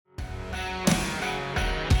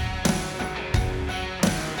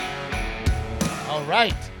All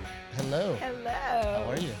right. Hello. Hello.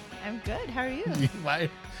 How are you? I'm good. How are you? Why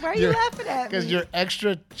are you laughing at me? Because you're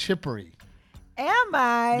extra chippery. Am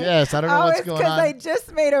I? Yes, I don't know what's going on. I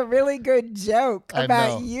just made a really good joke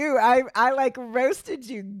about you. I like roasted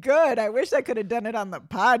you good. I wish I could have done it on the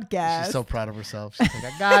podcast. She's so proud of herself. She's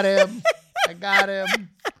like, I got him. I got him.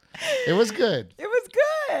 It was good. It was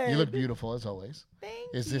good. You look beautiful as always. Thank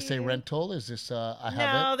you. Is this a rental? Is this I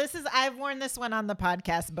have No, it? this is I've worn this one on the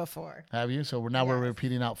podcast before. Have you? So we're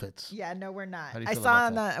repeating outfits. Yeah, no, we're not. How do you I feel saw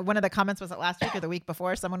about on one of the comments, was it last week or the week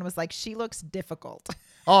before? Someone was like, "She looks difficult."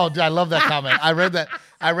 Oh, dude, I love that comment. I read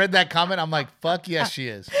that comment. I'm like, fuck yes, she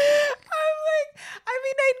is.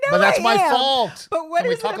 I know, but that's I my am. fault. But what Can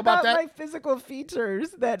we is talk it about about that? my physical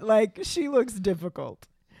features that like she looks difficult?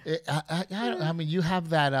 I mean, you have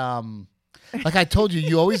that. Like I told you,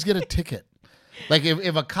 you always get a ticket. Like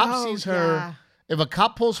if a cop sees her, if a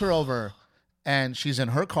cop pulls her over, and she's in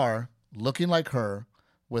her car looking like her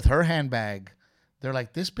with her handbag, they're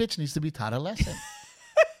like, this bitch needs to be taught a lesson.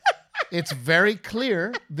 It's very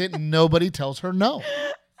clear that nobody tells her no.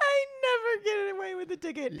 I never get away with a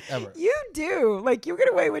ticket. Ever. You do. Like, you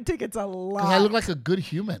get away with tickets a lot. Because I look like a good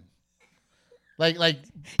human. Like police.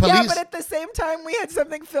 Yeah, but at the same time, we had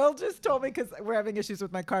something. Phil just told me, because we're having issues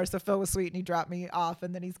with my car. So Phil was sweet and he dropped me off,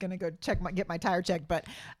 and then he's gonna go get my tire checked. But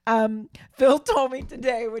Phil told me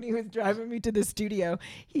today when he was driving me to the studio,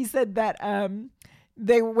 he said that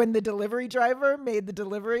when the delivery driver made the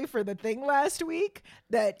delivery for the thing last week,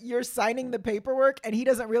 that you're signing the paperwork and he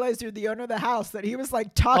doesn't realize you're the owner of the house, that he was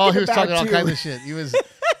like talking about you. Oh, he was talking all kinds of shit. He was,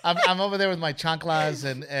 I'm over there with my chanclas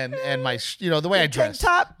and my, the way I dress.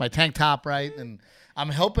 My tank top, right? And I'm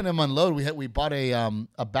helping him unload. We bought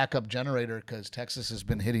a backup generator because Texas has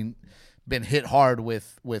been hit hard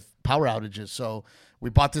with power outages. So we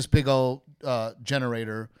bought this big old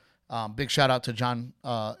generator. Big shout out to John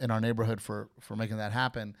in our neighborhood for making that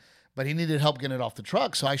happen. But he needed help getting it off the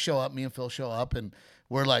truck. So I show up, me and Phil show up, and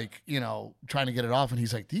we're like, trying to get it off. And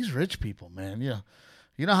he's like, these rich people, man.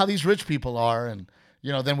 You know how these rich people are. And,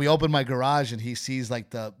 then we open my garage and he sees like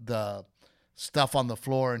the stuff on the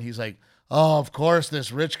floor. And he's like, oh, of course,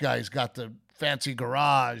 this rich guy's got the fancy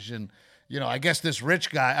garage. And, I guess this rich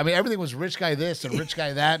guy, I mean, everything was rich guy this and rich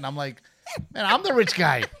guy that. And I'm like, man, I'm the rich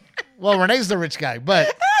guy. Well, Renee's the rich guy,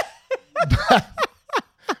 but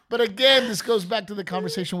again, this goes back to the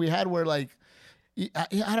conversation we had where like,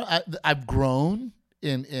 I've grown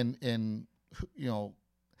in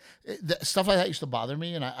stuff like that used to bother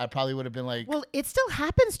me, and I probably would have been like, well, it still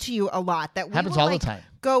happens to you a lot. That happens all the time.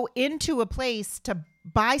 Go into a place to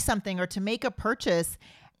buy something or to make a purchase,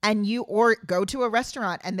 and or go to a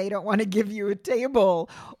restaurant and they don't want to give you a table,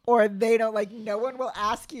 or they don't no one will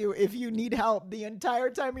ask you if you need help the entire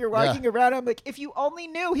time you're walking around. I'm like, if you only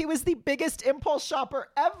knew he was the biggest impulse shopper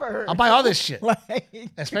ever. I'll buy all this shit,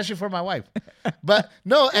 especially for my wife. But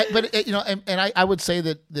no, I would say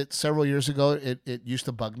that several years ago it used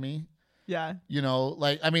to bug me. Yeah.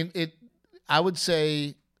 I would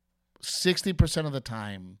say 60% of the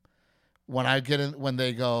time when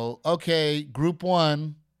they go, okay, group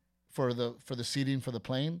one for the seating for the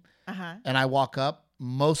plane, and I walk up,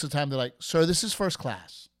 most of the time they're like, sir, this is first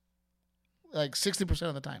class. Like 60%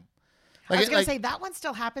 of the time. I was going to say, that one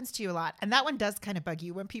still happens to you a lot. And that one does kind of bug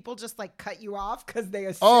you when people just cut you off because they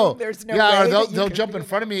assume there's no way. Yeah, or they'll jump in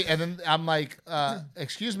front of me, and then I'm like,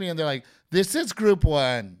 excuse me, and they're like, this is group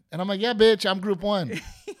one. And I'm like, yeah, bitch, I'm group one.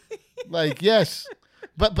 Like, yes.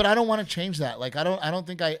 But I don't want to change that. Like, I don't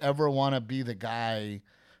think I ever want to be the guy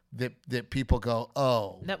that people go,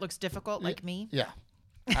 oh, that looks difficult, like me. Yeah,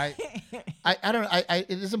 I don't.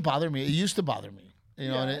 It doesn't bother me. It used to bother me,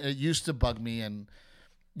 and it used to bug me. And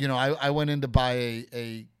I went in to buy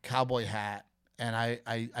a cowboy hat, and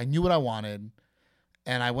I knew what I wanted,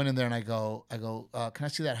 and I went in there and I go, can I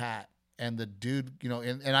see that hat? And the dude,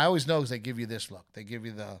 and I always know because they give you this look. They give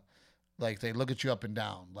you they look at you up and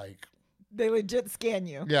down, like. They legit scan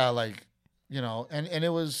you. Yeah, and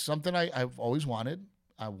it was something I've always wanted.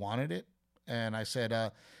 I wanted it. And I said,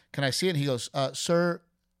 can I see it? And he goes, sir,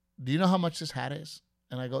 do you know how much this hat is?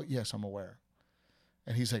 And I go, yes, I'm aware.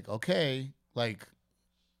 And he's like, okay,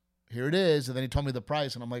 here it is. And then he told me the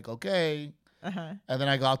price. And I'm like, okay. And then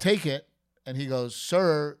I go, I'll take it. And he goes,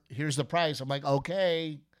 sir, here's the price. I'm like,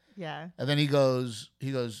 okay. Yeah. And then he goes,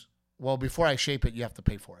 well, before I shape it, you have to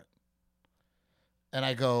pay for it. And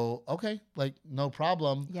I go, okay, no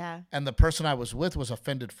problem. Yeah. And the person I was with was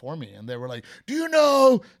offended for me. And they were like, do you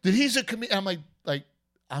know that he's a comedian? I'm like,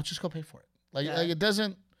 I'll just go pay for it. It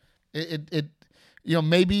doesn't,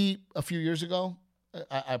 maybe a few years ago,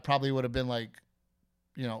 I probably would have been like,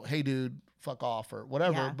 hey, dude, fuck off or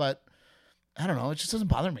whatever. Yeah. But I don't know. It just doesn't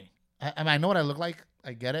bother me. I mean, I know what I look like.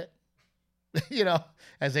 I get it. You know,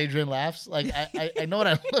 as Adrian laughs, like I know what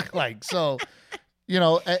I look like. So, you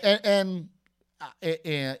know, and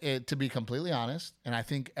to be completely honest, and I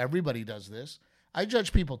think everybody does this, I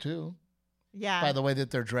judge people too. Yeah. By the way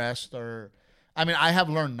that they're dressed, or, I mean, I have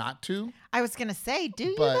learned not to. I was gonna say, do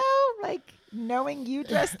you know, like knowing you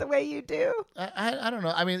dress the way you do? I don't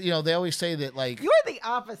know. I mean, you know, they always say that like you're the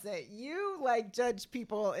opposite. You like judge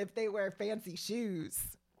people if they wear fancy shoes.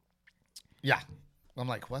 Yeah. I'm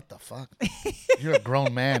like, what the fuck? You're a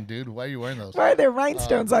grown man, dude. Why are you wearing those? Why are there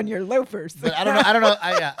rhinestones on your loafers? But I don't know.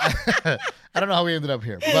 I don't know how we ended up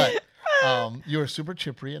here. But you were super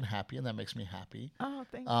chippery and happy, and that makes me happy. Oh,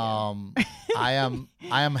 thank you.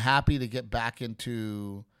 I am happy to get back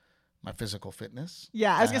into my physical fitness.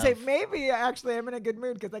 Yeah, I was gonna say maybe actually I'm in a good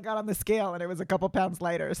mood because I got on the scale and it was a couple pounds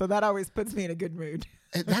lighter, so that always puts me in a good mood.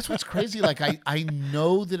 That's what's crazy. Like I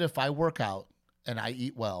know that if I work out and I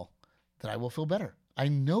eat well, that I will feel better. I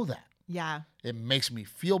know that. Yeah. It makes me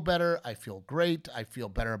feel better. I feel great. I feel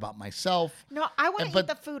better about myself. No, I want to eat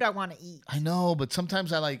the food I want to eat. I know, but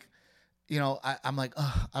sometimes I like, you know, I'm like,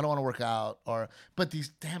 I don't want to work out, but these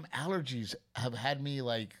damn allergies have had me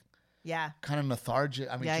like, kind of lethargic.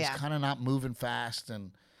 I mean, kind of not moving fast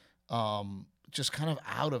and just kind of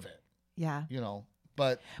out of it. Yeah. You know,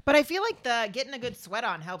 but I feel like getting a good sweat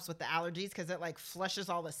on helps with the allergies because it like flushes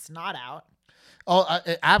all the snot out. Oh,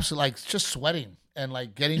 absolutely. Like just sweating and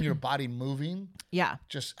like getting your body moving. Yeah.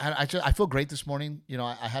 I feel great this morning. You know,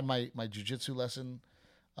 I had my jiu-jitsu lesson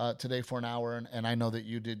today for an hour, and I know that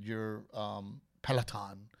you did your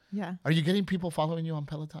Peloton. Yeah. Are you getting people following you on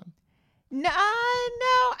Peloton? No.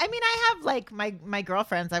 I mean, I have like my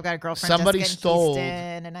girlfriends. I've got a girlfriend. Somebody Jessica stole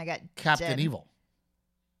Houston, and I got Captain Jen. Evil.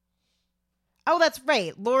 Oh, that's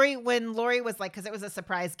right. when Lori was like, because it was a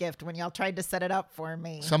surprise gift when y'all tried to set it up for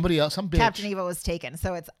me. Somebody else, some bitch. Captain Evil was taken.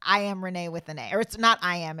 So it's I am Renee with an A. Or it's not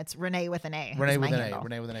I am, it's Renee with an A. Renee with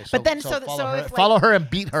an A. But then follow her and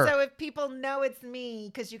beat her. So if people know it's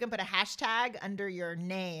me, because you can put a hashtag under your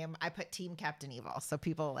name, I put Team Captain Evil. So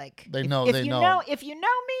people like they know. If you know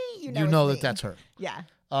me, you know that that's her. Yeah.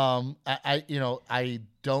 I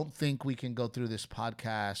don't think we can go through this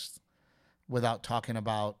podcast without talking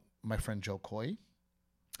about my friend Joe Coy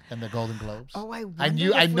and the Golden Globes. Oh,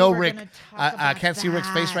 I know Rick. I can't see Rick's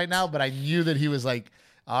face right now, but I knew that he was like,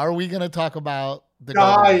 "Are we going to talk about the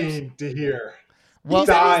dying to hear?" Well,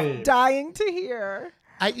 dying to hear.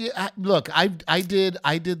 Look. I did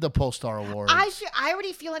the Polestar Awards. I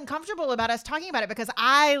already feel uncomfortable about us talking about it because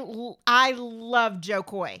I love Joe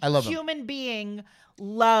Coy. I love him. Human being.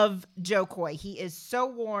 Love Joe Coy. He is so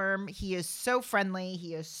warm. He is so friendly.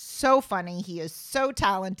 He is so funny. He is so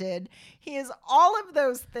talented. He is all of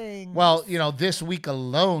those things. Well, you know, this week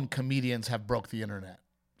alone, comedians have broke the internet.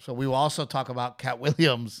 So we will also talk about Cat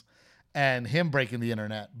Williams and him breaking the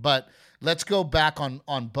internet. But let's go back on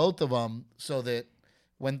both of them so that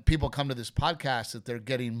when people come to this podcast, that they're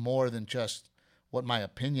getting more than just what my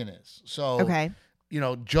opinion is. So, you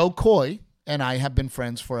know, Joe Coy and I have been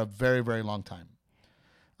friends for a very, very long time.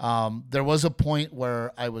 There was a point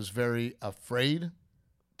where I was very afraid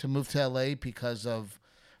to move to LA because of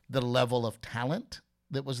the level of talent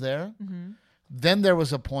that was there. Mm-hmm. Then there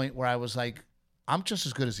was a point where I was like, I'm just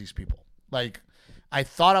as good as these people. Like, I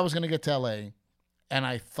thought I was going to get to LA, and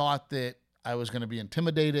I thought that I was going to be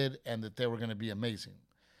intimidated and that they were going to be amazing.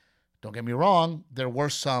 Don't get me wrong. There were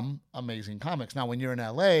some amazing comics. Now, when you're in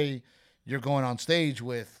LA, you're going on stage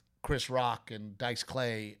with Chris Rock and Dice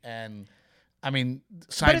Clay and... I mean,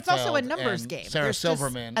 Seinfeld, but it's also a numbers game. Sarah There's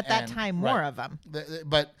Silverman at that time more of them.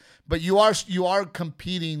 But you are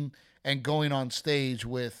competing and going on stage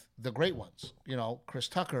with the great ones. You know, Chris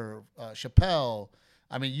Tucker, Chappelle.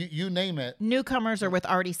 I mean, you name it. Newcomers are with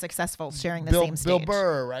already successful sharing the same stage. Bill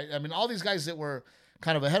Burr, right? I mean, all these guys that were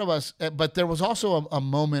kind of ahead of us. But there was also a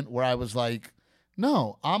moment where I was like,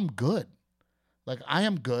 no, I'm good. Like, I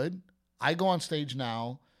am good. I go on stage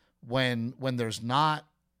now when there's not.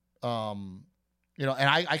 You know, and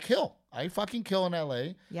I kill. I fucking kill in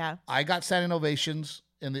LA. Yeah. I got standing ovations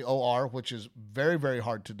in the OR, which is very, very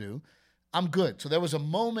hard to do. I'm good. So there was a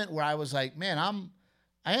moment where I was like, man,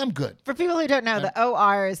 I am good. For people who don't know, the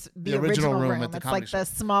OR is the original room. It's like the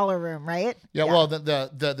smaller room, right? Yeah. Well,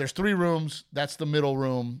 there's 3 rooms. That's the middle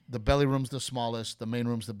room. The belly room's the smallest. The main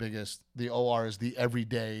room's the biggest. The OR is the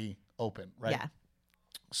everyday open, right? Yeah.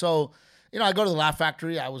 So, you know, I go to the Laugh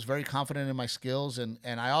Factory. I was very confident in my skills. And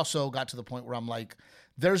I also got to the point where I'm like,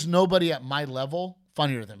 there's nobody at my level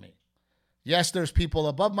funnier than me. Yes, there's people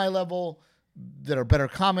above my level that are better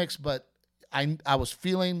comics, but I was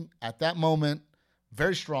feeling at that moment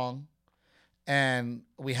very strong. And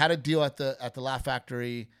we had a deal at the Laugh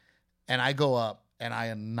Factory. and I go up and I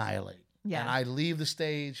annihilate. Yeah. And I leave the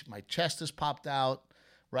stage. My chest is popped out,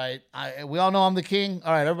 right? We all know I'm the king.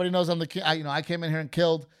 All right, everybody knows I'm the king. I came in here and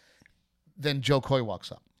killed. Then Joe Coy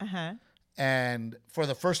walks up. Uh-huh. And for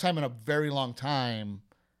the first time in a very long time,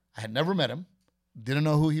 I had never met him, didn't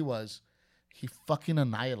know who he was. He fucking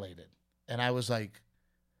annihilated. And I was like,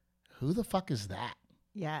 who the fuck is that?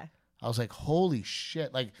 Yeah. I was like, holy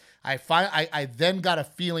shit. Like, I then got a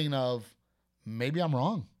feeling of maybe I'm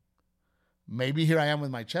wrong. Maybe here I am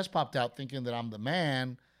with my chest popped out thinking that I'm the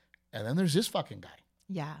man. And then there's this fucking guy.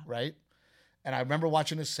 Yeah. Right? And I remember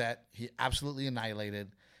watching his set. He absolutely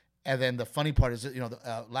annihilated. And then the funny part is that,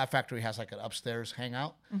 the Laugh Factory has like an upstairs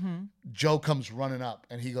hangout. Mm-hmm. Joe comes running up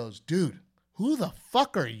and he goes, dude, who the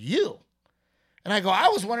fuck are you? And I go, I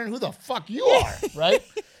was wondering who the fuck you are, right?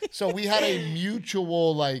 So we had a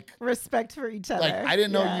mutual respect for each other. Like I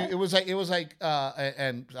didn't know you. It was like,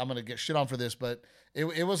 and I'm gonna get shit on for this, but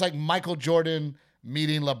it was like Michael Jordan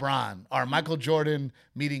meeting LeBron or Michael Jordan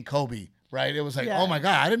meeting Kobe, right? It was like, oh my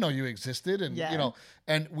God, I didn't know you existed, and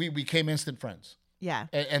and we became instant friends. Yeah,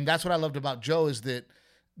 and that's what I loved about Joe is that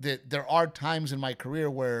there are times in my career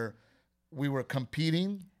where we were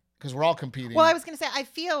competing because we're all competing. Well, I was gonna say I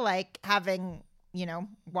feel like having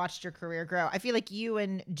watched your career grow. I feel like you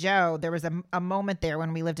and Joe, there was a moment there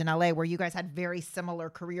when we lived in LA where you guys had very similar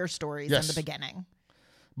career stories in the beginning.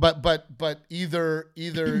 But either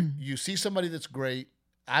you see somebody that's great,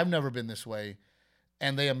 I've never been this way,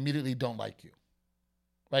 and they immediately don't like you.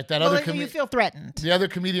 Right? You feel threatened. The other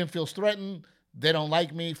comedian feels threatened. They don't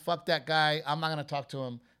like me. Fuck that guy. I'm not going to talk to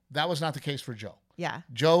him. That was not the case for Joe. Yeah.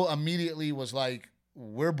 Joe immediately was like,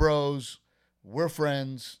 we're bros. We're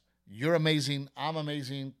friends. You're amazing. I'm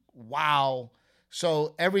amazing. Wow.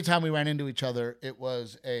 So every time we ran into each other, it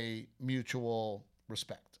was a mutual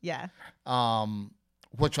respect. Yeah.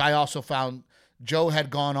 Which I also found Joe had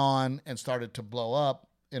gone on and started to blow up.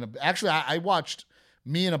 Actually, I watched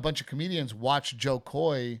me and a bunch of comedians watch Joe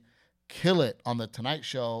Coy kill it on the Tonight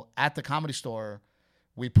Show at the Comedy Store.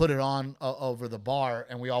 We put it on over the bar,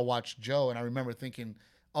 and we all watched Joe. And I remember thinking,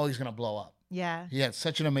 oh, he's going to blow up. Yeah. He had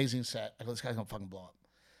such an amazing set. I go, this guy's going to fucking blow up.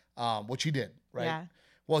 Which he did, right? Yeah.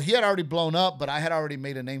 Well, he had already blown up, but I had already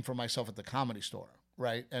made a name for myself at the Comedy Store,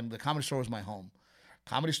 right? And the Comedy Store was my home.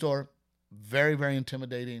 Comedy Store, very, very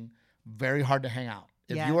intimidating, very hard to hang out.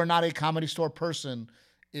 If you are not a Comedy Store person,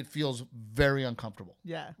 it feels very uncomfortable.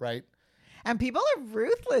 Yeah. Right? And people are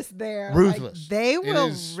ruthless there. Ruthless. They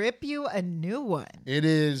will rip you a new one. It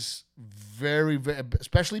is very, very,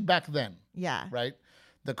 especially back then. Yeah. Right?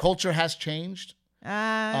 The culture has changed.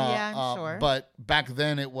 Yeah, I'm sure. But back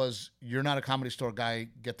then it was, you're not a Comedy Store guy,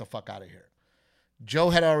 get the fuck out of here.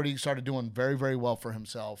 Joe had already started doing very, very well for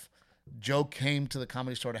himself. Joe came to the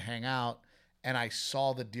Comedy Store to hang out, and I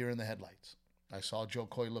saw the deer in the headlights. I saw Joe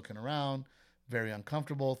Coy looking around, very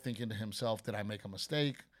uncomfortable, thinking to himself, did I make a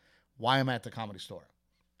mistake? Why am I at the Comedy Store?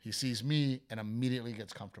 He sees me and immediately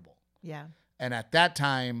gets comfortable. Yeah. And at that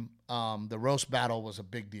time, the roast battle was a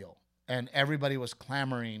big deal. And everybody was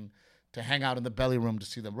clamoring to hang out in the belly room to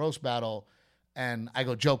see the roast battle. And I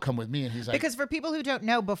go, Joe, come with me. And he's like... Because for people who don't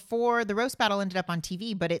know, before the roast battle ended up on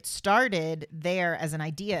TV, but it started there as an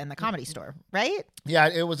idea in the Comedy Store, right? Yeah,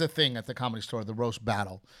 it was a thing at the Comedy Store, the roast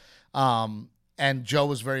battle. And Joe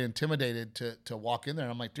was very intimidated to walk in there.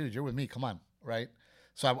 And I'm like, dude, you're with me. Come on, right?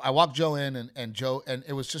 So I walked Joe in, and Joe... And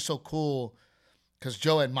it was just so cool because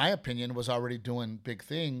Joe, in my opinion, was already doing big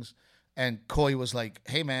things. And Coy was like,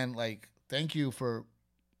 hey, man, like, thank you for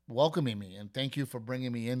welcoming me. And thank you for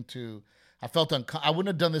bringing me into... I felt I wouldn't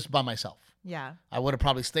have done this by myself. Yeah. I would have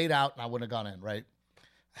probably stayed out and I wouldn't have gone in, right?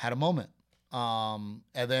 I had a moment. And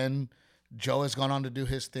then Joe has gone on to do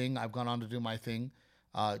his thing. I've gone on to do my thing.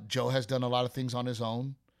 Joe has done a lot of things on his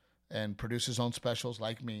own and produced his own specials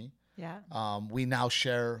like me. Yeah. We now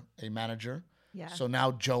share a manager. Yeah. So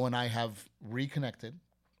now Joe and I have reconnected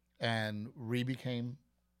and became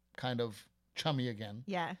kind of chummy again.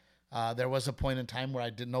 Yeah. There was a point in time where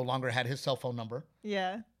I no longer had his cell phone number.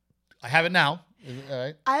 Yeah. I have it now. All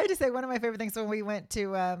right. I have to say one of my favorite things when we went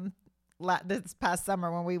to this past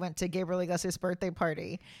summer when we went to Gabriel Iglesias' birthday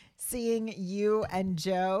party, seeing you and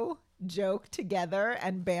Joe joke together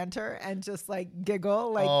and banter and just like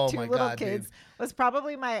giggle like two little kids was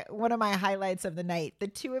probably one of my highlights of the night. The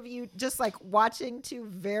two of you just like watching two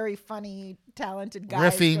very funny, talented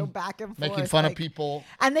guys riffing, go back and forth, making fun of people,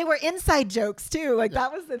 and they were inside jokes too. Like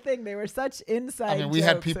that was the thing; they were such inside. I mean, we jokes.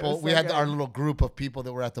 Had people. We had our little group of people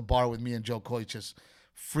that were at the bar with me and Joe Coy just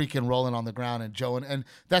freaking rolling on the ground, and Joe and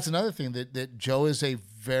that's another thing that Joe is a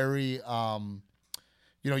very.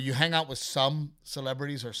 You hang out with some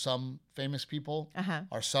celebrities or some famous people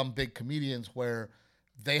or some big comedians where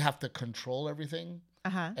they have to control everything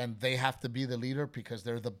and they have to be the leader because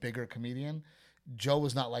they're the bigger comedian. Joe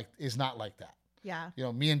is not like that. Yeah. You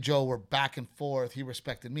know, me and Joe were back and forth. He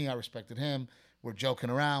respected me. I respected him. We're joking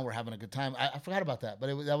around. We're having a good time. I forgot about that, but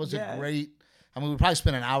that was a great. I mean, we probably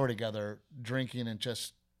spent an hour together drinking and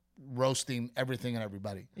just roasting everything and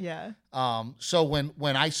everybody. Yeah. So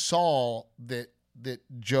when I saw that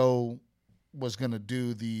Joe was gonna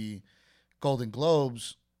do the Golden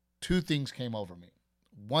Globes, two things came over me.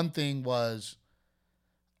 One thing was,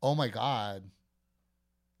 oh my God,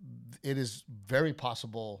 it is very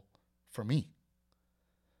possible for me.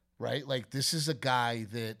 Right? Like, this is a guy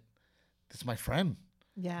that's my friend.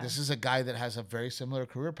 Yeah. This is a guy that has a very similar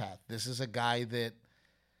career path. This is a guy that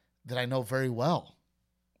I know very well.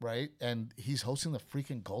 Right? And he's hosting the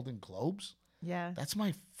freaking Golden Globes. Yeah. That's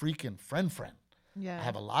my freaking friend. Yeah. I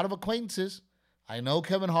have a lot of acquaintances. I know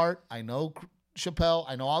Kevin Hart. I know Chappelle.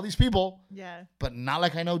 I know all these people. Yeah. But not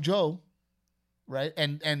like I know Joe. Right?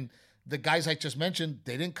 And the guys I just mentioned,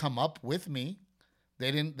 they didn't come up with me.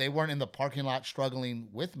 They weren't in the parking lot struggling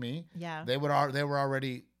with me. Yeah. They were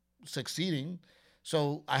already succeeding.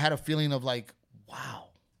 So I had a feeling of like, wow.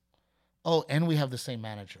 Oh, and we have the same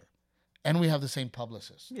manager. And we have the same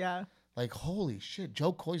publicist. Yeah. Like, holy shit,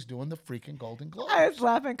 Joe Coy's doing the freaking Golden Globes. I was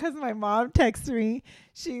laughing because my mom texted me.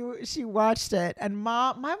 She watched it, and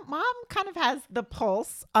my mom kind of has the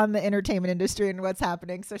pulse on the entertainment industry and what's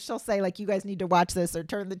happening. So she'll say, like, you guys need to watch this or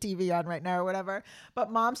turn the TV on right now or whatever.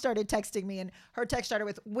 But mom started texting me, and her text started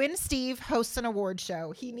with, when Steve hosts an award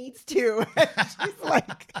show, he needs to. She's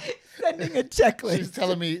like sending a checklist. She's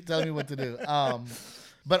telling me what to do.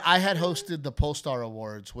 But I had hosted the Polestar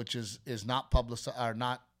Awards, which is not publicized or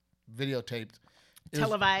not videotaped.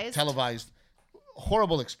 Televised.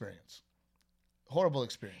 Horrible experience.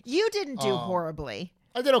 You didn't do horribly.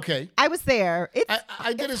 I did okay. I was there.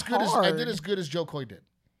 I did as good as Joe Coy did.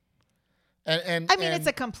 And I mean, it's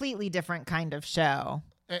a completely different kind of show.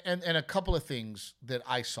 And a couple of things that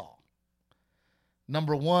I saw.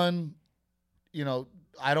 Number one, you know,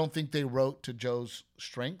 I don't think they wrote to Joe's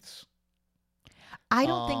strengths. I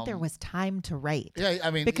don't think there was time to write. Yeah,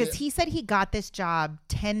 I mean, because he said he got this job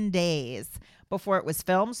 10 days before it was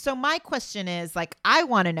filmed. So my question is, like, I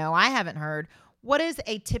want to know, I haven't heard, what is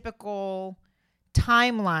a typical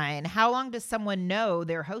timeline? How long does someone know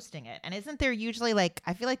they're hosting it? And isn't there usually, like,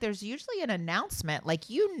 I feel like there's usually an announcement, like,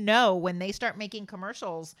 you know, when they start making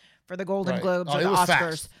commercials for the Golden Globes or the Oscars,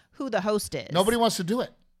 fast. Who the host is. Nobody wants to do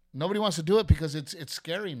it because it's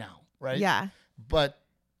scary now, right? Yeah. But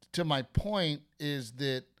to my point is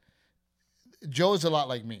that Joe is a lot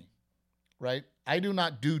like me, right? I do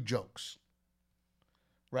not do jokes,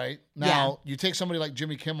 right? Now, you take somebody like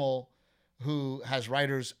Jimmy Kimmel, who has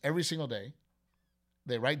writers every single day.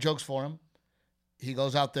 They write jokes for him. He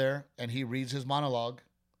goes out there and he reads his monologue,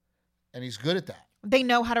 and he's good at that. They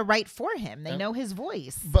know how to write for him. They know his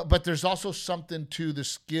voice. But there's also something to the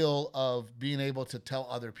skill of being able to tell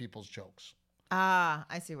other people's jokes. Ah,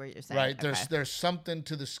 I see what you're saying. Right. Okay. There's something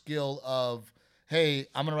to the skill of, hey,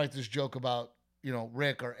 I'm going to write this joke about, you know,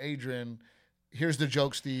 Rick or Adrian. Here's the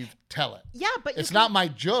joke, Steve. Tell it. Yeah, but it's not my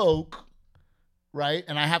joke, right?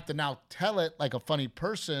 And I have to now tell it like a funny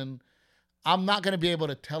person. I'm not going to be able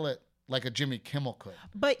to tell it like a Jimmy Kimmel could.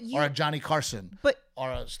 Or a Johnny Carson.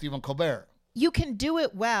 Or a Stephen Colbert. You can do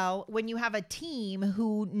it well when you have a team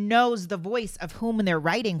who knows the voice of whom they're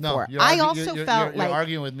writing for. You're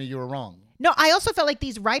arguing with me. You were wrong. No, I also felt like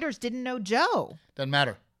these writers didn't know Joe. Doesn't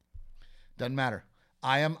matter.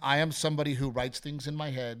 I am somebody who writes things in my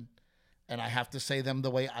head, and I have to say them the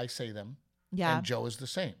way I say them. Yeah. And Joe is the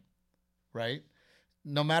same, right?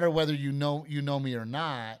 No matter whether you know me or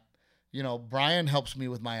not, you know, Brian helps me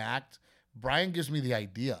with my act. Brian gives me the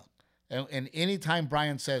idea. And anytime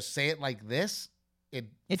Brian says, say it like this, it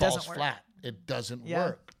falls flat. It doesn't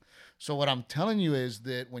work. So what I'm telling you is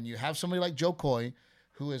that when you have somebody like Joe Coy,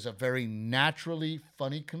 who is a very naturally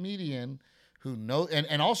funny comedian, who knows,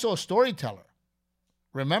 and also a storyteller.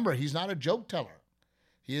 Remember, he's not a joke teller.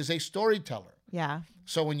 He is a storyteller. Yeah.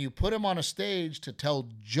 So when you put him on a stage to tell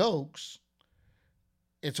jokes,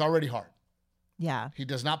 it's already hard. Yeah. He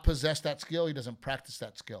does not possess that skill. He doesn't practice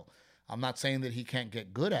that skill. I'm not saying that he can't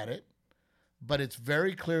get good at it, but it's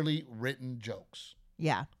very clearly written jokes.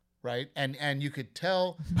 Yeah. Right? And you could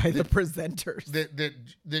tell by the presenters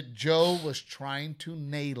that Joe was trying to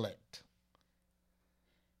nail it.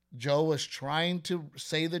 Joe was trying to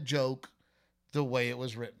say the joke the way it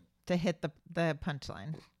was written. To hit the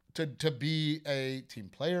punchline. To be a team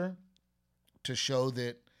player, to show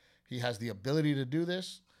that he has the ability to do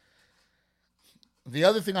this. The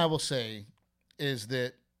other thing I will say is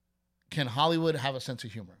that, can Hollywood have a sense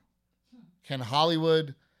of humor? Can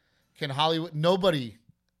Hollywood, nobody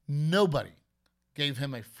gave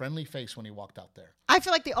him a friendly face when he walked out there. I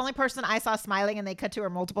feel like the only person I saw smiling, and they cut to her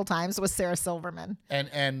multiple times, was Sarah Silverman.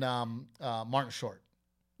 And Martin Short.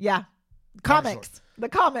 Yeah. The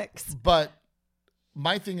comics. But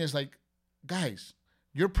my thing is like, guys,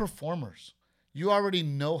 you're performers. You already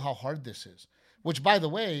know how hard this is. Which, by the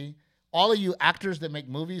way, all of you actors that make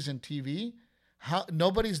movies and TV,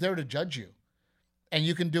 nobody's there to judge you. And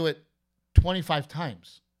you can do it 25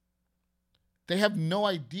 times. They have no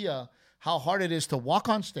idea how hard it is to walk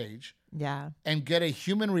on stage and get a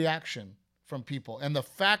human reaction from people. And the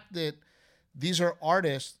fact that these are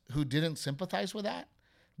artists who didn't sympathize with that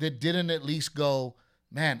didn't at least go,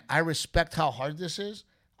 man, I respect how hard this is.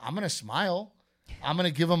 I'm going to smile. I'm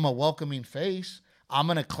going to give him a welcoming face. I'm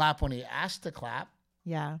going to clap when he asks to clap.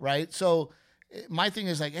 Yeah. Right? So my thing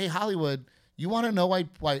is like, hey, Hollywood, you want to know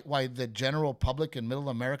why the general public in middle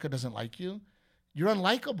America doesn't like you? You're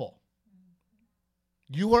unlikable.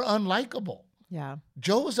 You are unlikable. Yeah.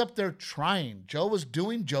 Joe was up there trying. Joe was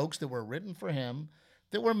doing jokes that were written for him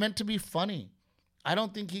that were meant to be funny. I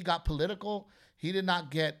don't think he got political. He did not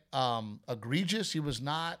get egregious. He was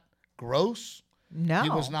not gross. No. He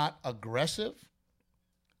was not aggressive.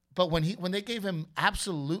 But when they gave him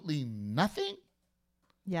absolutely nothing,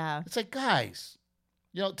 it's like, guys,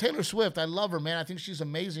 you know, Taylor Swift, I love her, man. I think she's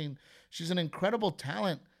amazing. She's an incredible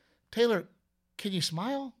talent. Taylor, can you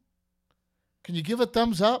smile? Can you give a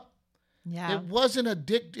thumbs up? Yeah. It wasn't a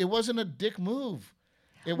dick move.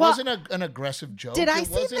 It wasn't an aggressive joke. It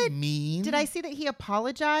wasn't mean. Did I see that he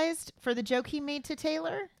apologized for the joke he made to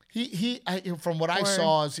Taylor? From what I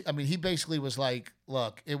saw, he basically was like,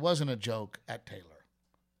 look, it wasn't a joke at Taylor.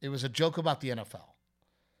 It was a joke about the NFL.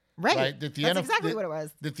 Right? That's exactly what it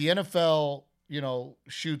was. That the NFL,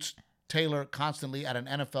 shoots Taylor constantly at an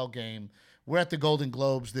NFL game. We're at the Golden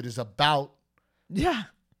Globes that is about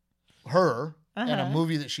her and a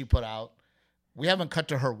movie that she put out. We haven't cut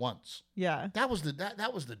to her once. Yeah. That was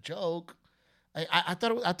the joke. I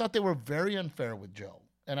thought they were very unfair with Joe.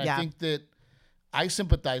 And I think that I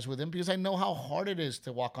sympathize with him because I know how hard it is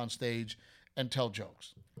to walk on stage and tell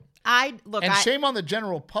jokes. Shame on the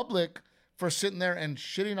general public for sitting there and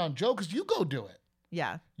shitting on Joe, because you go do it.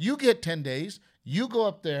 Yeah. You get 10 days. You go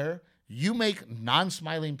up there. You make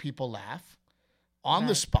non-smiling people laugh on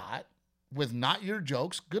the spot with not your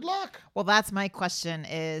jokes. Good luck. Well, that's my question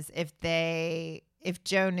is if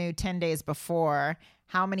Joe knew 10 days before,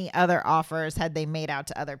 how many other offers had they made out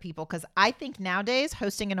to other people? Because I think nowadays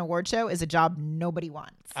hosting an award show is a job nobody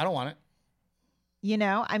wants. I don't want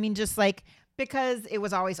it. Just like, because it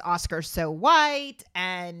was always Oscar so white,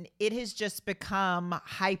 and it has just become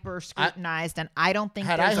hyper scrutinized, and I don't think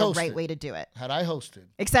there's a right way to do it. Had I hosted.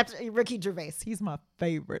 Except Ricky Gervais. He's my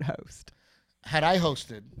favorite host. Had I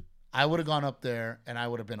hosted, I would have gone up there and I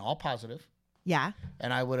would have been all positive. Yeah.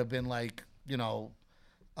 And I would have been like,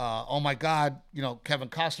 oh my God, Kevin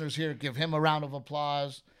Costner's here. Give him a round of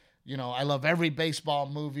applause. I love every baseball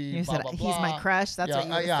movie. You blah, said, blah, he's blah. my crush. That's what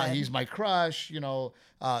you said. He's my crush.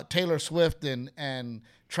 Taylor Swift and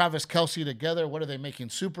Travis Kelce together. What are they making?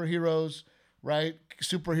 Superheroes, right?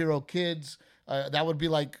 Superhero kids. That would be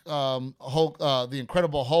like Hulk, the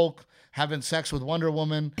Incredible Hulk having sex with Wonder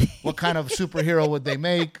Woman. What kind of superhero would they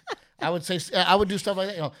make? I would say I would do stuff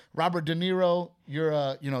like that. Robert De Niro,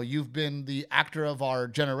 you've been the actor of our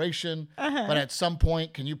generation, but at some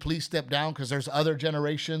point, can you please step down because there's other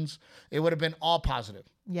generations? It would have been all positive.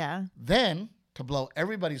 Yeah. Then to blow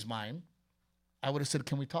everybody's mind, I would have said,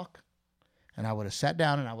 "Can we talk?" And I would have sat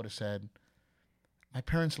down and I would have said, "My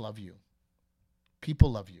parents love you.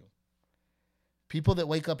 People love you. People that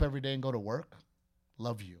wake up every day and go to work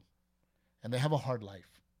love you, and they have a hard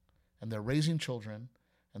life, and they're raising children."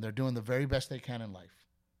 And they're doing the very best they can in life.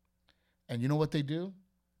 And you know what they do?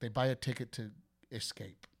 They buy a ticket to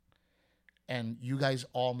escape. And you guys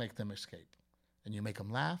all make them escape. And you make them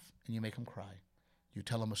laugh and you make them cry. You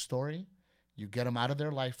tell them a story. You get them out of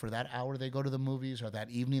their life for that hour they go to the movies, or that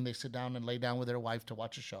evening they sit down and lay down with their wife to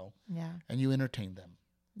watch a show. Yeah. And you entertain them.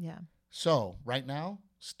 Yeah. So right now,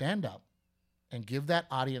 stand up and give that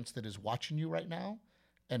audience that is watching you right now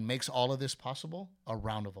and makes all of this possible a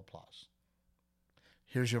round of applause.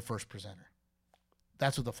 Here's your first presenter.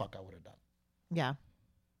 That's what the fuck I would have done. Yeah.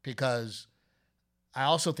 Because I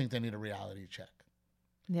also think they need a reality check.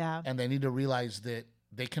 Yeah. And they need to realize that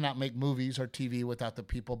they cannot make movies or TV without the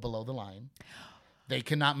people below the line. They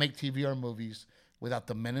cannot make TV or movies without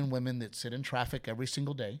the men and women that sit in traffic every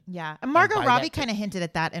single day. Yeah. And Margot Robbie kind of hinted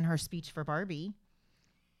at that in her speech for Barbie.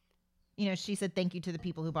 She said thank you to the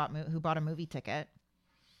people who bought a movie ticket.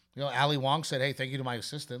 You know, Ali Wong said, "Hey, thank you to my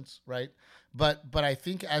assistants," right? But I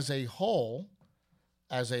think as a whole,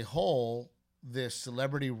 this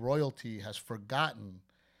celebrity royalty has forgotten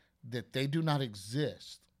that they do not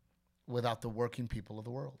exist without the working people of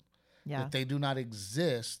the world. Yeah. That they do not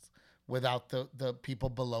exist without the people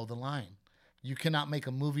below the line. You cannot make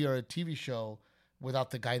a movie or a TV show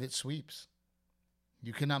without the guy that sweeps.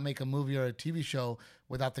 You cannot make a movie or a TV show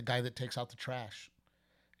without the guy that takes out the trash.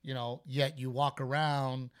 You know, yet you walk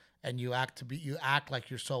around and you act like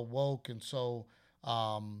you're so woke and so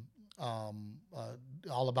all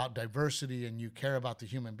about diversity and you care about the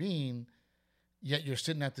human being, yet you're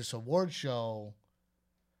sitting at this award show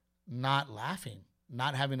not laughing,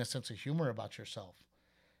 not having a sense of humor about yourself,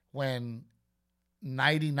 when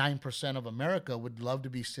 99% of America would love to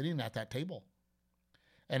be sitting at that table.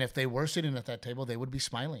 And if they were sitting at that table, they would be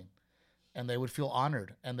smiling and they would feel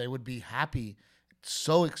honored and they would be happy,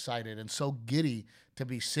 so excited and so giddy to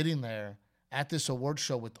be sitting there at this award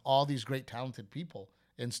show with all these great talented people.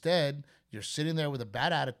 Instead, you're sitting there with a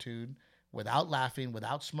bad attitude, without laughing,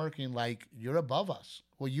 without smirking, like you're above us.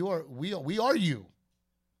 Well, we are you,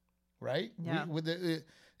 right? Yeah.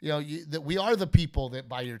 We are the people that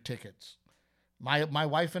buy your tickets. My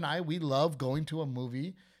wife and I, we love going to a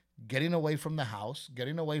movie, getting away from the house,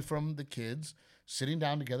 getting away from the kids, sitting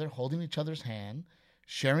down together, holding each other's hand,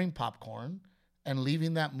 sharing popcorn, and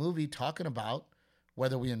leaving that movie talking about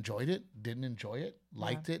whether we enjoyed it, didn't enjoy it,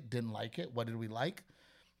 liked it, didn't like it, what did we like.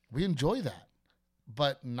 We enjoy that,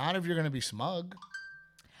 but not if you're going to be smug.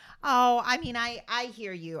 Oh, I mean, I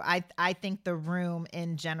hear you. I think the room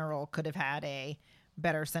in general could have had a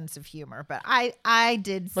better sense of humor, but I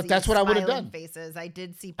did see But that's what I would have done. Faces. I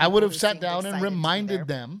did see I would have who sat seemed down and excited to be reminded there.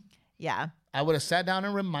 them. Yeah. I would have sat down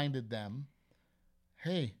and reminded them,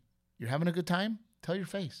 hey, you're having a good time? Tell your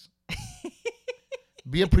face.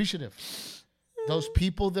 Be appreciative. Those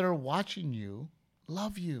people that are watching you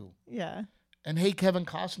love you. Yeah. And hey, Kevin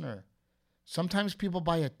Costner, sometimes people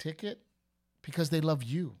buy a ticket because they love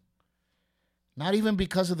you. Not even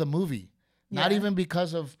because of the movie. Not even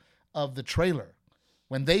because of the trailer.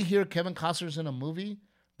 When they hear Kevin Costner's in a movie,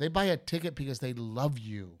 they buy a ticket because they love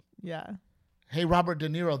you. Yeah. Hey, Robert De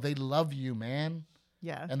Niro, they love you, man.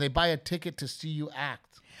 Yeah. And they buy a ticket to see you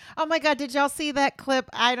act. Oh my God, did y'all see that clip?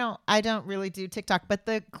 I don't really do TikTok, but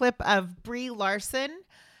the clip of Brie Larson,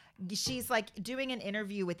 she's like doing an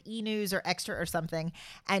interview with E! News or Extra or something,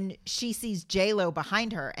 and she sees J-Lo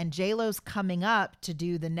behind her, and J-Lo's coming up to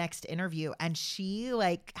do the next interview, and she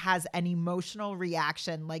like has an emotional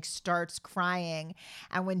reaction, like starts crying.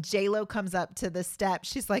 And when J-Lo comes up to the step,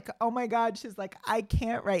 she's like, oh my God, she's like, I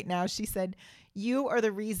can't right now. She said, you are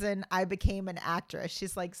the reason I became an actress.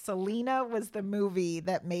 She's like, Selena was the movie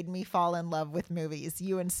that made me fall in love with movies.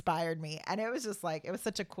 You inspired me. And it was just like, it was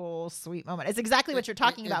such a cool, sweet moment. It's exactly what you're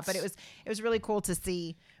talking about, but it was really cool to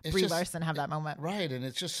see Brie Larson have that moment. Right. And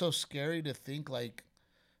it's just so scary to think like,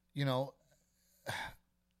 you know,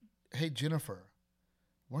 hey, Jennifer,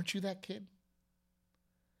 weren't you that kid?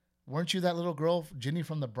 Weren't you that little girl, Jenny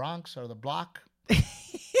from the Bronx or the block?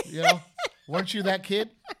 You know, weren't you that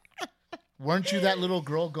kid? Weren't you that little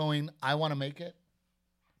girl going, I want to make it?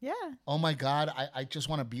 Yeah. Oh my God, I just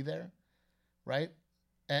want to be there. Right?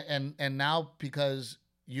 And now because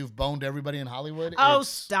you've boned everybody in Hollywood. Oh,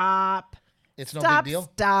 stop. It's no big deal.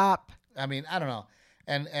 Stop. I mean, I don't know.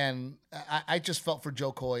 And I just felt for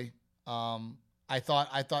Joe Coy. I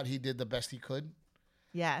thought he did the best he could.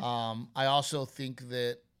 Yeah. I also think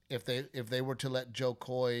that if they were to let Joe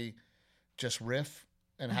Coy just riff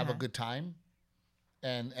and have a good time,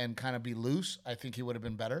 and kind of be loose, I think he would have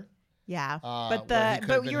been better. Yeah,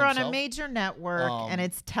 but you're on a major network and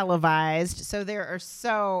it's televised,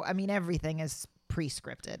 so everything is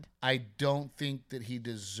pre-scripted. I don't think that he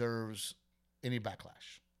deserves any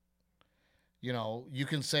backlash. You know, you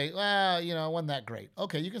can say, well, you know, it wasn't that great.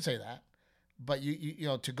 Okay, you can say that, but you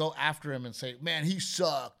know, to go after him and say, man, he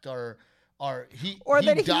sucked, or that he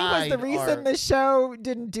was the reason the show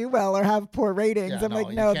didn't do well or have poor ratings. Yeah, I'm like,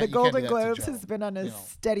 no, the Golden Globes has been on a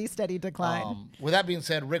steady decline. With that being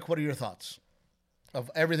said, Rick, what are your thoughts of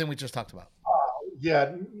everything we just talked about?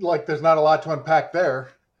 Yeah, like there's not a lot to unpack there.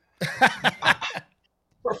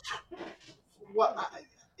 Well,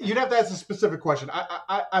 you'd have to ask a specific question.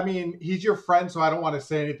 I mean, he's your friend, so I don't want to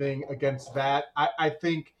say anything against that. I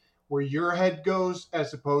think where your head goes,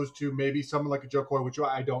 as opposed to maybe someone like a Joe Coy, which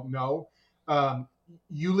I don't know,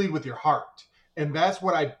 you lead with your heart. And that's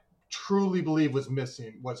what I truly believe was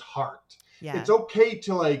missing, was heart. Yeah. It's okay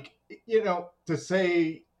to like, you know, to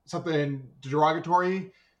say something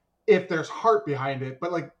derogatory if there's heart behind it.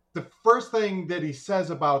 But like, the first thing that he says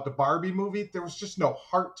about the Barbie movie, there was just no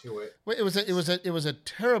heart to it. Well, it was a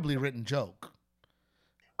terribly written joke.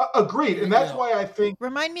 Agreed, and that's why I think.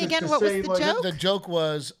 Remind me again, what was the joke? The joke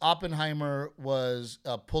was Oppenheimer was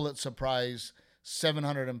a Pulitzer Prize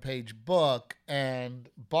 700-page book, and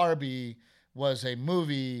Barbie was a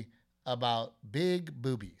movie about big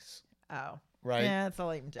boobies. Oh, right. Yeah, that's a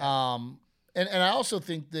lame joke. And I also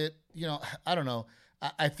think that, you know, I don't know.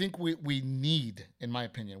 I think we need, in my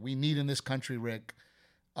opinion, we need in this country, Rick.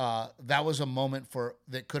 That was a moment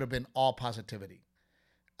that could have been all positivity.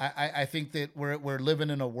 I think that we're living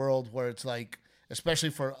in a world where it's like, especially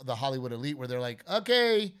for the Hollywood elite, where they're like,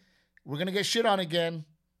 okay, we're gonna get shit on again.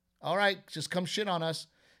 All right, just come shit on us.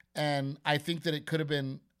 And I think that it could have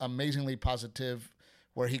been amazingly positive,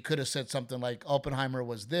 where he could have said something like Oppenheimer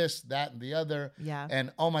was this, that, and the other. Yeah.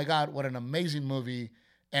 And oh my God, what an amazing movie.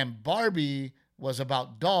 And Barbie was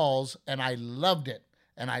about dolls, and I loved it.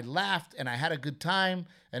 And I laughed, and I had a good time,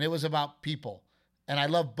 and it was about people. And I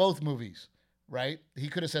love both movies, right? He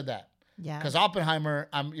could have said that. Yeah. Because Oppenheimer,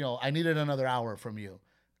 I needed another hour from you.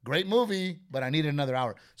 Great movie, but I needed another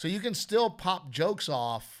hour. So you can still pop jokes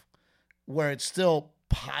off where it's still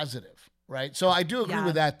positive, right? So I do agree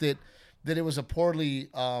with that it was a poorly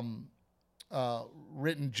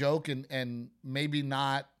written joke and maybe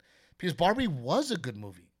not, because Barbie was a good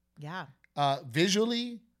movie. Yeah.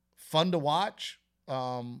 Visually fun to watch,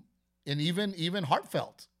 and even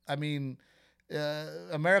heartfelt. I mean,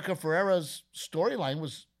 America Ferrera's storyline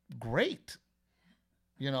was great.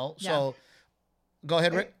 You know, so go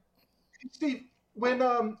ahead, Rick. Steve, when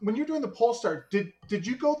you're doing the Polestar, did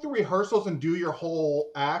you go through rehearsals and do your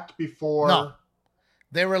whole act before? No.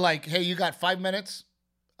 They were like, hey, you got 5 minutes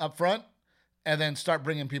up front, and then start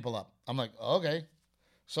bringing people up. I'm like, okay.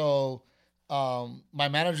 So my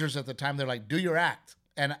managers at the time, they're like, do your act.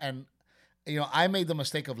 And I made the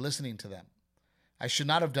mistake of listening to them. I should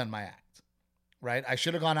not have done my act, right? I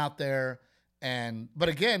should have gone out there but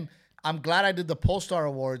again, I'm glad I did the Polestar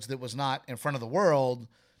Awards that was not in front of the world,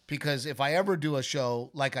 because if I ever do a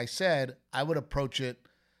show, like I said, I would approach it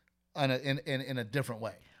in a different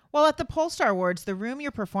way. Well, at the Polestar Awards, the room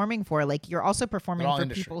you're performing for, like, you're also performing for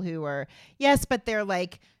industry. People who are, yes, but they're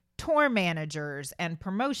like tour managers and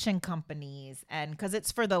promotion companies, and because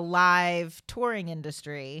it's for the live touring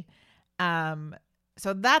industry.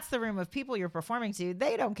 So that's the room of people you're performing to.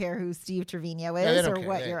 They don't care who Steve Trevino is or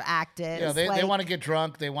what your act is. You know, they want to get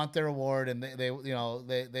drunk. They want their award, and they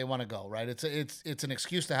want to go, right? It's an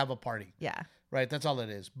excuse to have a party. Yeah. Right. That's all it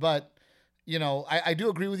is. But, I do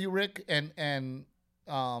agree with you, Rick. And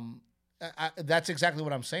that's exactly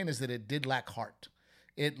what I'm saying, is that it did lack heart.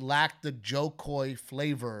 It lacked the Joe Coy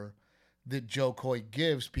flavor that Joe Coy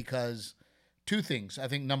gives, because two things. I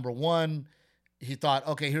think number one, he thought,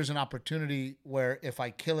 okay, here's an opportunity where if I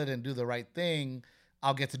kill it and do the right thing,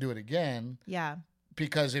 I'll get to do it again. Yeah.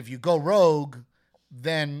 Because if you go rogue,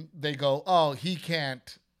 then they go, oh, he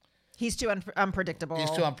can't. He's too unpredictable. He's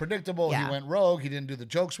too unpredictable. Yeah. He went rogue. He didn't do the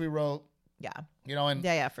jokes we wrote. Yeah. And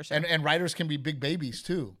yeah, for sure. And writers can be big babies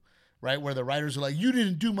too, right? Where the writers are like, you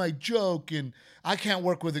didn't do my joke, and I can't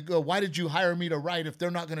work with it. Why did you hire me to write if they're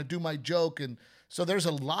not going to do my joke? And so there's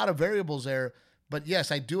a lot of variables there. But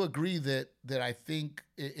yes, I do agree that I think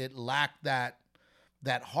it lacked that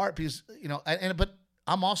heart, because but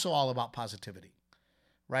I'm also all about positivity,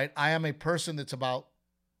 right? I am a person that's about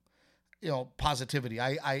positivity.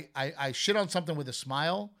 I shit on something with a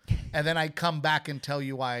smile, and then I come back and tell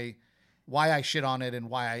you why I shit on it and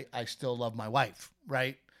why I still love my wife,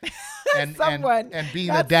 right? And and being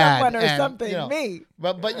a dad, someone or something, me.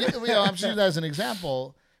 But I'm just using that as an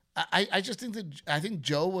example. I just think that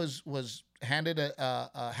Joe was handed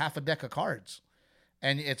a half a deck of cards,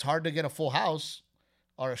 and it's hard to get a full house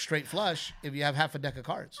or a straight flush if you have half a deck of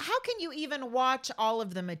cards. How can you even watch all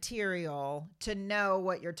of the material to know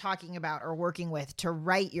what you're talking about or working with to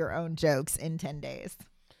write your own jokes in 10 days?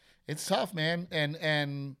 It's tough, man.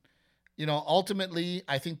 And ultimately,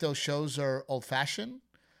 I think those shows are old-fashioned.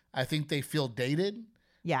 I think they feel dated.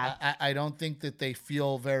 Yeah. I don't think that they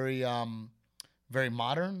feel very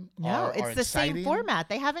modern. No, or it's the exciting. same format.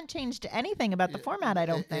 They haven't changed anything about the format, I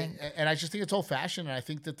don't think. And I just think it's old-fashioned, and I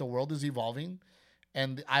think that the world is evolving.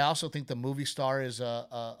 And I also think the movie star is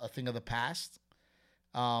a thing of the past.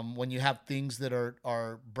 When you have things that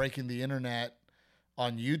are breaking the internet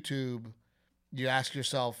on YouTube, you ask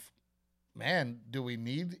yourself, man, do we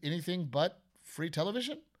need anything but free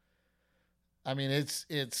television? I mean,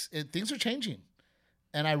 things are changing.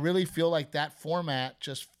 And I really feel like that format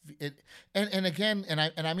and again,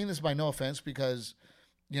 I mean this by no offense, because,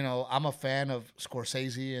 I'm a fan of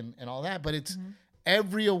Scorsese and all that, but it's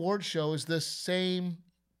every award show is the same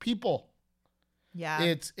people. Yeah.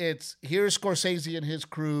 It's here's Scorsese and his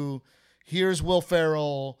crew. Here's Will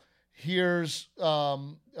Ferrell. Here's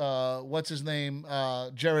what's his name?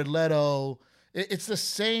 Jared Leto. It's the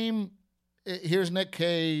same. Here's Nick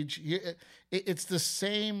Cage. It's the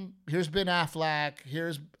same. Here's Ben Affleck.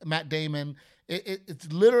 Here's Matt Damon.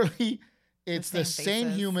 It's literally the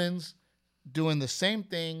same humans doing the same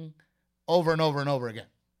thing over and over and over again.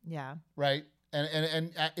 Yeah. Right.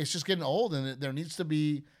 And it's just getting old, and there needs to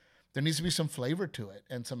be some flavor to it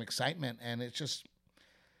and some excitement, and it's just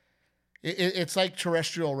it's like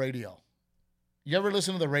terrestrial radio. You ever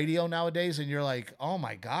listen to the radio nowadays and you're like, oh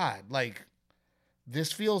my God, like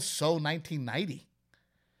this feels so 1990.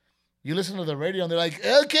 You listen to the radio and they're like,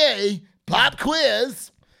 okay, pop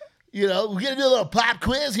quiz. You know, we're going to do a little pop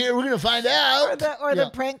quiz here. We're going to find out. Or the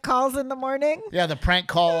prank calls in the morning. Yeah, the prank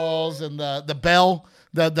calls and the bell.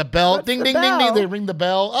 The bell. What's ding, the ding, bell? ding, ding. They ring the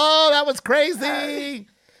bell. Oh, that was crazy.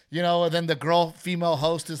 You know, and then the female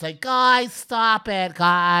host is like, guys, stop it,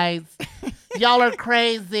 guys. Y'all are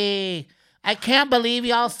crazy. I can't believe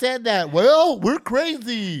y'all said that. Well, we're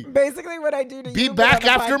crazy. Basically what I do to Be you. back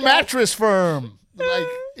after Mattress Firm.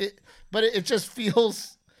 But it just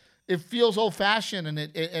feels, old fashioned.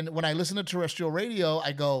 And when I listen to terrestrial radio,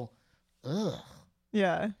 I go, ugh.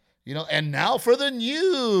 Yeah. You know, and now for the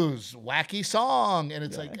news, wacky song. And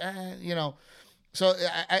it's like, you know, so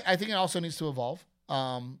I think it also needs to evolve.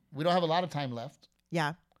 We don't have a lot of time left.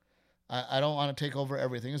 Yeah. I don't want to take over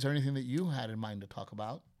everything. Is there anything that you had in mind to talk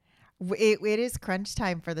about? It is crunch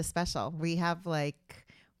time for the special.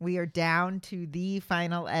 We are down to the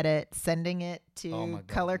final edit, sending it to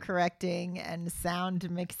color correcting and sound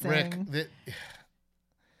mixing. Rick,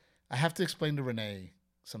 I have to explain to Renee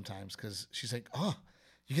sometimes because she's like, oh,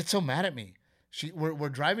 you get so mad at me. We're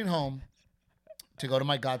driving home to go to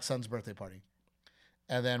my godson's birthday party.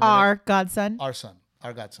 And then our godson? Our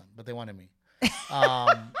godson, but they wanted me.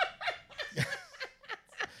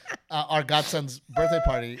 Our godson's birthday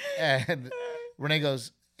party, and Renee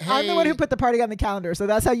goes, hey. I'm the one who put the party on the calendar, so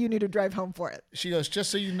that's how you need to drive home for it. She goes, just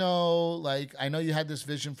so you know, like, I know you had this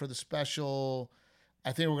vision for the special.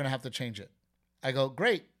 I think we're going to have to change it. I go,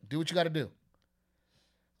 great. Do what you got to do.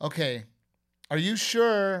 Okay. Are you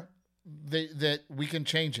sure that we can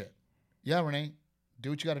change it? Yeah, Renee,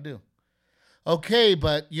 do what you got to do. Okay,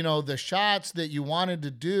 but, you know, the shots that you wanted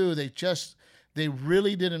to do, they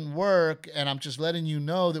really didn't work, and I'm just letting you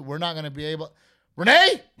know that we're not going to be able.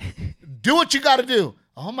 Renee, do what you got to do.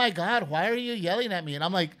 Oh, my God, why are you yelling at me? And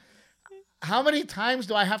I'm like, how many times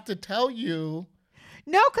do I have to tell you?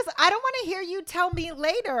 No, because I don't want to hear you tell me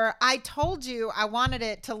later, I told you I wanted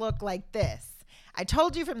it to look like this. I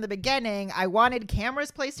told you from the beginning I wanted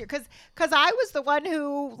cameras placed here because I was the one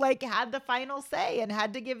who like had the final say and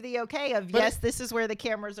had to give the okay of yes, this is where the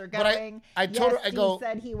cameras are going. I told her, I go, he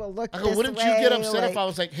said he will look. I go, wouldn't you get upset if I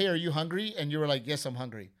was like, hey, are you hungry? And you were like, yes, I'm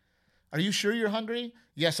hungry. Are you sure you're hungry?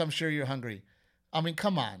 Yes, I'm sure you're hungry. I mean,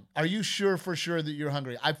 come on. Are you sure for sure that you're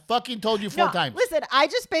hungry? I fucking told you 4 times. Listen, I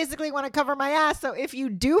just basically want to cover my ass. So if you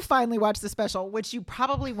do finally watch the special, which you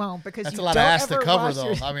probably won't because that's you a lot don't of ass ever to cover, watch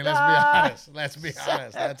though. I mean, let's be honest. Let's be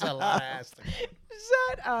honest. That's a lot of ass to cover.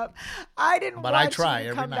 Shut up. I didn't but want I try you to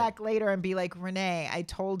every come night. back later and be like, Renee, I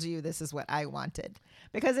told you this is what I wanted.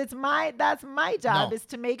 Because that's my job is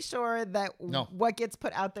to make sure that what gets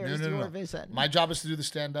put out there is your vision. My job is to do the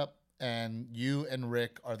stand-up, and you and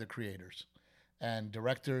Rick are the creators and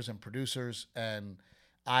directors and producers. And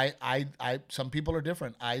I some people are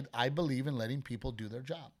different. I believe in letting people do their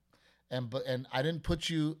job. And I didn't put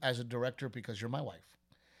you as a director because you're my wife.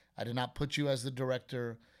 I did not put you as the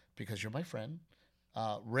director because you're my friend.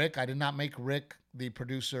 Rick, I did not make Rick the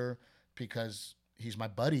producer because he's my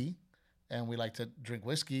buddy and we like to drink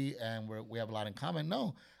whiskey and we have a lot in common.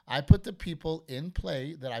 No, I put the people in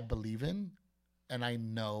play that I believe in and I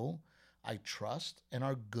know, I trust, and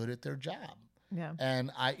are good at their job. Yeah.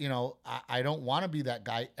 And I don't want to be that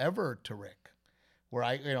guy ever to Rick where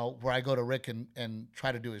I go to Rick and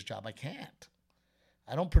try to do his job. I can't.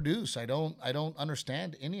 I don't produce. I don't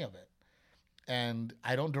understand any of it. And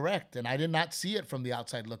I don't direct. And I did not see it from the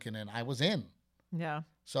outside looking in. I was in. Yeah.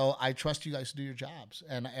 So I trust you guys to do your jobs.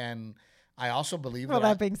 And I also believe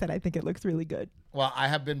that being said, I think it looks really good. Well, I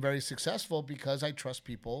have been very successful because I trust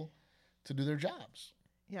people to do their jobs.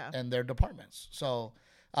 Yeah. And their departments. So,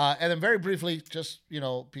 and then very briefly, just,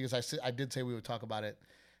 because I did say we would talk about it.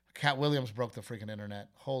 Cat Williams broke the freaking internet.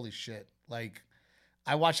 Holy shit. Like,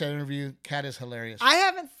 I watched that interview. Cat is hilarious. I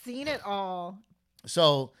haven't seen it all.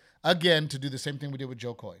 So, again, to do the same thing we did with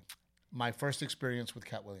Joe Coy. My first experience with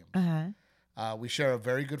Cat Williams. Uh-huh. We share a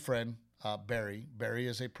very good friend, Barry. Barry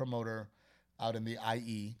is a promoter out in the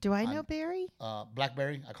IE. Do I know Barry?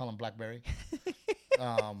 Blackberry. I call him Blackberry.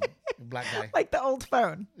 Black guy. Like the old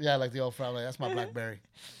phone. Yeah, like the old phone. Like, that's my Blackberry.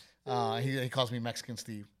 He calls me Mexican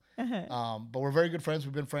Steve. But we're very good friends.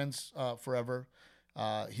 We've been friends forever.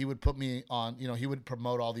 He would put me on, he would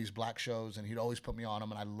promote all these black shows, and he'd always put me on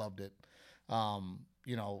them, and I loved it.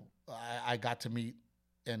 I got to meet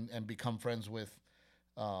and become friends with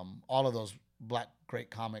all of those black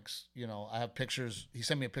great comics. I have pictures. He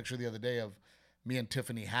sent me a picture the other day of me and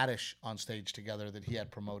Tiffany Haddish on stage together that he had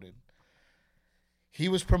promoted. He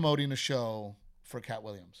was promoting a show for Cat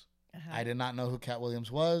Williams. I did not know who Cat Williams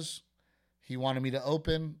was. He wanted me to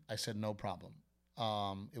open. I said, no problem.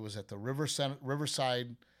 It was at the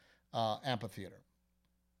Riverside Amphitheater.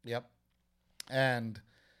 Yep. And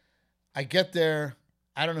I get there.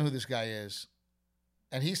 I don't know who this guy is.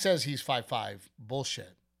 And he says he's 5'5".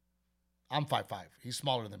 Bullshit. I'm 5'5". He's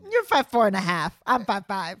smaller than me. You're 5'4.5". I'm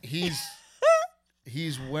 5'5".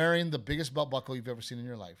 He's wearing the biggest belt buckle you've ever seen in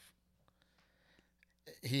your life.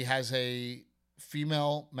 He has a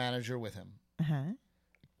female manager with him.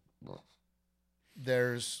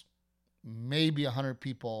 There's maybe 100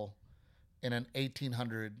 people in an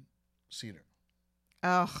 1,800 seater.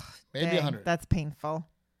 Oh, maybe 100. That's painful.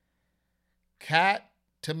 Cat,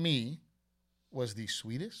 to me, was the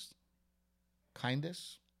sweetest,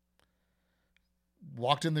 kindest.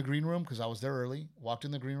 Walked in the green room because I was there early. Walked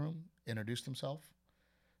in the green room, introduced himself,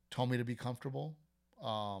 told me to be comfortable.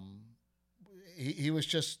 He was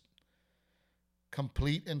just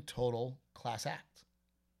complete and total class act.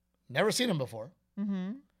 Never seen him before.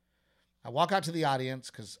 I walk out to the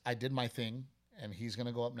audience because I did my thing, and he's going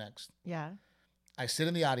to go up next. Yeah. I sit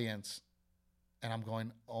in the audience, and I'm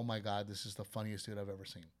going, oh, my God, this is the funniest dude I've ever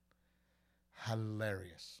seen.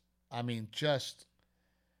 Hilarious. I mean, just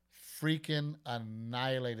freaking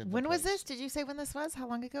annihilated the When was place. this? Did you say when this was? How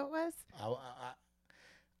long ago it was?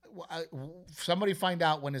 Somebody find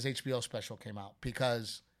out when his HBO special came out,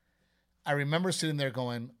 because I remember sitting there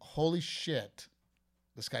going, holy shit,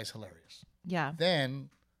 this guy's hilarious. Yeah. Then,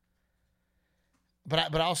 but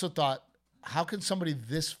I also thought, how can somebody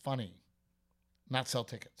this funny not sell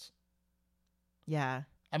tickets? Yeah.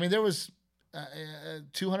 I mean, there was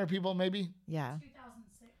 200 people maybe. Yeah.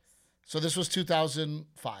 2006. So this was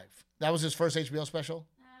 2005. That was his first HBO special?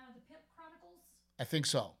 The Pip Chronicles. I think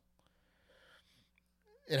so.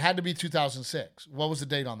 It had to be 2006. What was the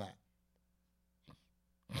date on that?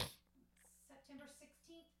 September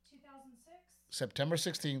 16th, 2006. September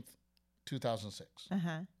 16th, 2006.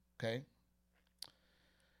 Okay.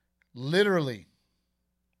 Literally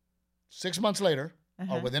 6 months later,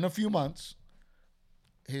 or within a few months,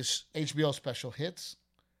 his HBO special hits,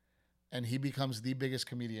 and he becomes the biggest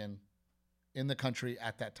comedian in the country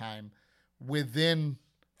at that time,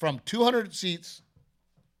 from 200 seats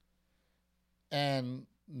and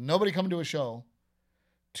nobody coming to a show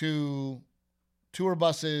to tour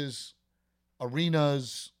buses,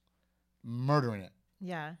 arenas, murdering it.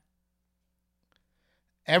 Yeah.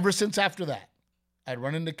 Ever since after that, I'd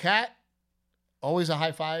run into Cat, always a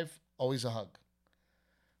high five, always a hug.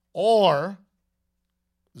 Or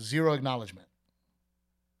zero acknowledgement.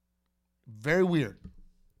 Very weird.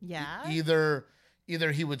 Yeah. Either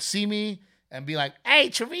he would see me and be like, "Hey,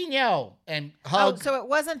 Trevino," and hug. Oh, so it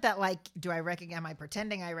wasn't that like, am I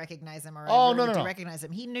pretending I recognize him, or no. recognize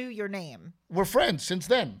him? He knew your name. We're friends since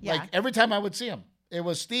then. Yeah. Like every time I would see him, it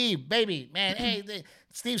was Steve, baby, man. Hey,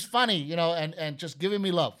 Steve's funny, and just giving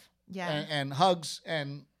me love. Yeah. And hugs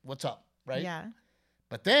and what's up, right? Yeah.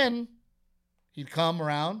 But then he'd come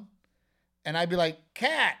around, and I'd be like,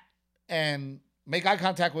 "Cat," and make eye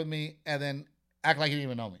contact with me, and then act like he didn't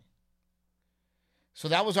even know me. So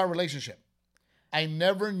that was our relationship. I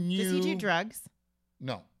never knew. Does he do drugs?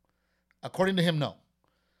 No. According to him, no.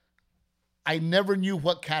 I never knew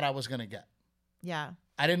what Cat I was going to get. Yeah.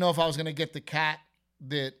 I didn't know if I was going to get the Cat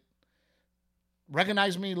that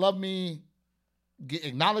recognized me, loved me,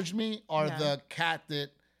 acknowledged me, or the Cat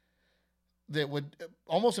that would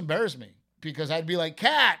almost embarrass me, because I'd be like,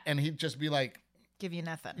 "Cat," and he'd just be like, give you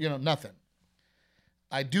nothing. Nothing.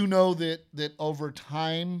 I do know that over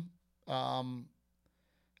time,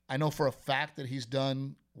 I know for a fact that he's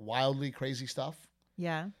done wildly crazy stuff.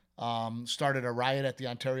 Yeah. Started a riot at the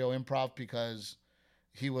Ontario Improv because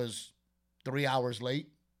he was 3 hours late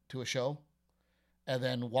to a show, and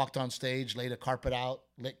then walked on stage, laid a carpet out,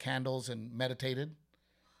 lit candles, and meditated,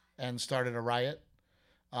 and started a riot.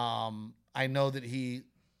 I know that he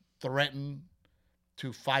threatened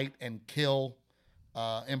to fight and kill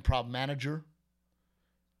improv manager.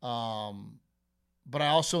 But I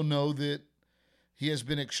also know that he has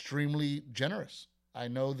been extremely generous. I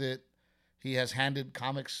know that he has handed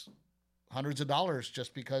comics hundreds of dollars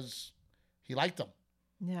just because he liked them.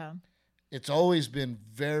 Yeah. It's always been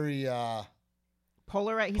very He's got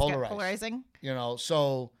polarizing. You know,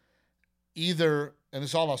 so either, and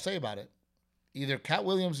this is all I'll say about it, either Cat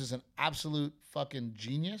Williams is an absolute fucking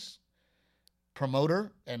genius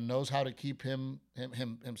promoter and knows how to keep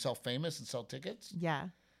himself famous and sell tickets. Yeah.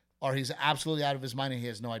 Or he's absolutely out of his mind and he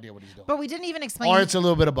has no idea what he's doing. But we didn't even explain. Or it's a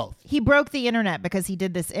little bit of both. He broke the internet because he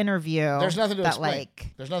did this interview. There's nothing to explain.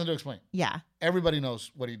 There's nothing to explain. Yeah. Everybody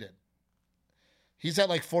knows what he did. He's at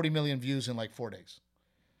like 40 million views in like 4 days.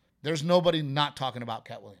 There's nobody not talking about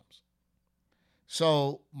Cat Williams.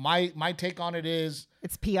 So my take on it is...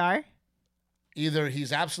 It's PR? Either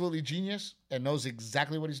he's absolutely genius and knows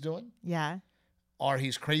exactly what he's doing. Yeah. Or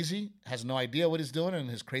he's crazy, has no idea what he's doing, and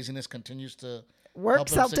his craziness continues to... Work,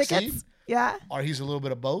 sell tickets. Yeah. Or he's a little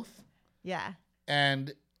bit of both. Yeah.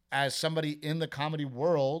 And as somebody in the comedy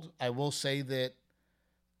world, I will say that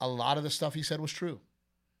a lot of the stuff he said was true.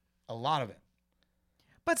 A lot of it.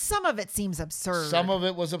 But some of it seems absurd. Some of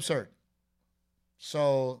it was absurd.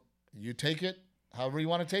 So you take it however you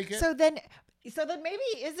want to take it. So then maybe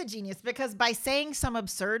he is a genius because by saying some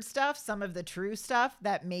absurd stuff, some of the true stuff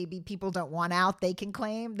that maybe people don't want out, they can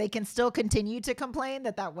still continue to complain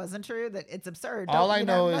that wasn't true, that it's absurd. All I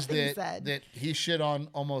know is that he shit on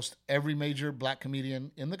almost every major black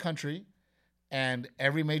comedian in the country, and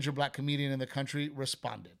every major black comedian in the country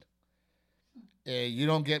responded. You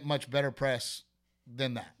don't get much better press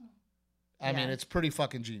than that. I mean, it's pretty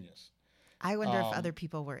fucking genius. I wonder if other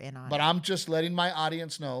people were in on it. But I'm just letting my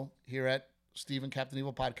audience know here at Steve and Captain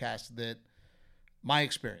Evil podcast that my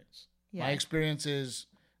experience is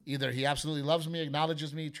either he absolutely loves me,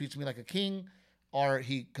 acknowledges me, treats me like a king, or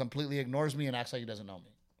he completely ignores me and acts like he doesn't know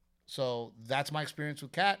me. So that's my experience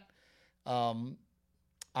with Cat. I'm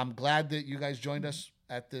glad that you guys joined us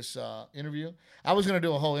at this interview. I was going to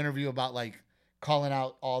do a whole interview about like calling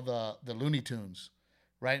out all the Looney Tunes,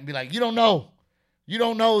 right? And be like, you don't know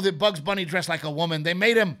that Bugs Bunny dressed like a woman. They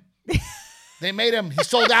made him. He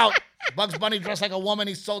sold out. Bugs Bunny dressed like a woman.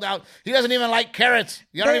 He sold out. He doesn't even like carrots.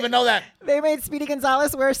 You don't even know that. They made Speedy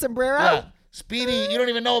Gonzalez wear a sombrero? Yeah. Speedy, you don't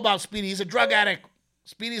even know about Speedy. He's a drug addict.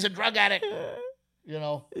 Speedy's a drug addict. You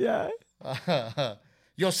know? Yeah.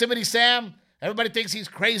 Yosemite Sam, everybody thinks he's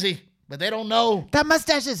crazy, but they don't know. That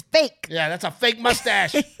mustache is fake. Yeah, that's a fake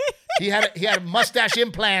mustache. He had mustache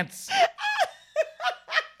implants.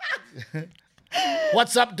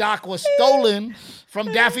 What's Up, Doc was stolen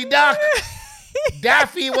from Daffy Duck.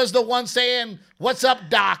 Daffy was the one saying, "What's up,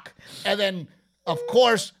 Doc?" And then, of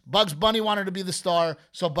course, Bugs Bunny wanted to be the star,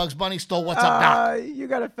 so Bugs Bunny stole "What's up, Doc?" You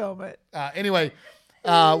got to film it. Anyway,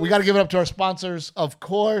 we got to give it up to our sponsors, of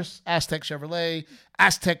course, Aztec Chevrolet,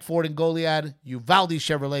 Aztec Ford and Goliad, Uvalde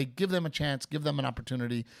Chevrolet. Give them a chance. Give them an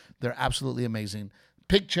opportunity. They're absolutely amazing.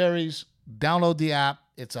 Pick Cherries. Download the app.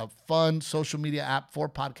 It's a fun social media app for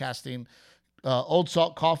podcasting. Old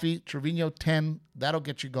Salt Coffee, Trevino 10. That'll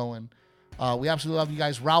get you going. We absolutely love you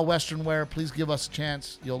guys. Raul Western Wear, please give us a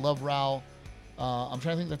chance. You'll love Raul. I'm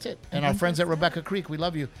trying to think that's it. And our friends at Rebecca Creek, we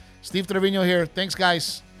love you. Steve Trevino here. Thanks,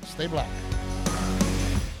 guys. Stay black.